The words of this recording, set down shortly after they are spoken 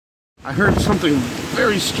I heard something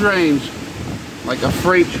very strange, like a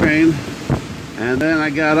freight train, and then I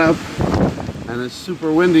got up and it's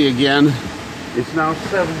super windy again. It's now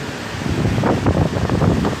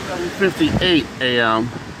 7:58 a.m.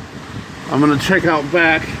 I'm gonna check out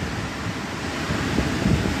back.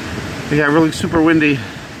 It got really super windy.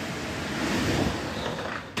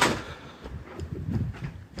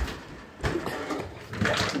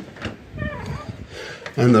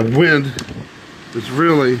 And the wind is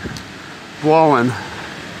really blowing.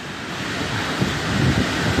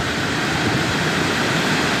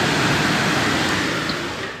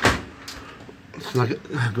 It's not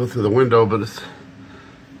gonna go through the window, but it's...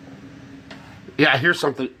 Yeah, I hear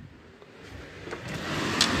something.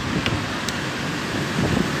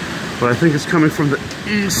 But I think it's coming from the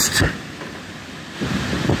east.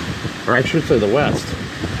 Or I should say the west.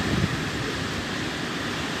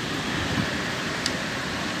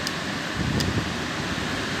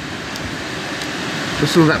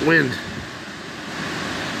 Listen to that wind.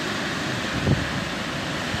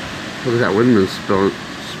 Look at that windmill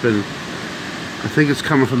spinning. I think it's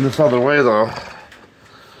coming from this other way though.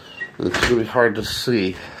 It's going to be hard to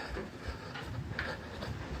see.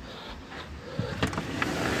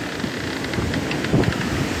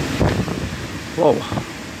 Whoa.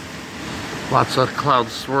 Lots of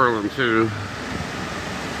clouds swirling too.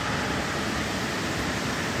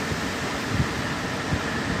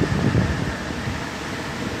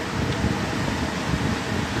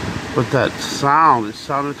 But that sound, it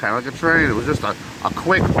sounded kind of like a train. It was just a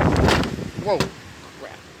quick, whoa,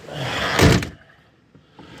 crap.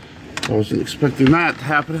 I wasn't expecting that to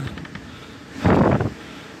happen.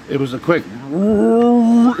 It was a quick,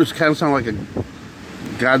 it kind of sounded like a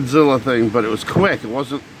Godzilla thing, but it was quick. It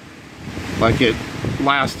wasn't like it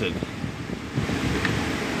lasted.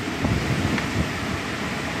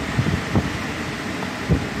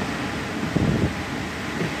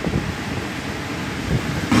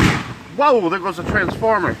 Whoa, there goes a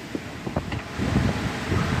transformer.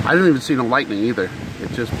 I didn't even see no lightning either.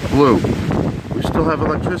 It just blew. We still have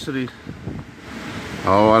electricity.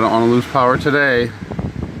 Oh, I don't want to lose power today.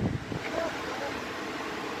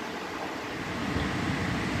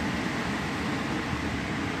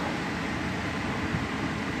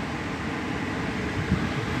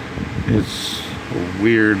 It's a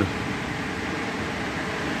weird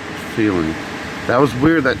feeling. That was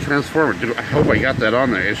weird, that transformer. Dude, I hope I got that on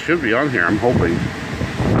there. It should be on here, I'm hoping.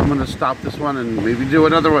 I'm gonna stop this one and maybe do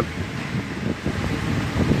another one.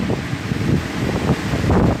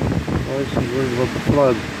 Oh, she's worried about the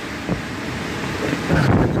flood.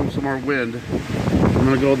 Here comes some more wind. I'm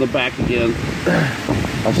gonna go to the back again.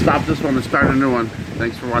 I'll stop this one and start a new one.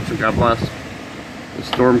 Thanks for watching, God bless. The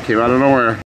storm came out of nowhere.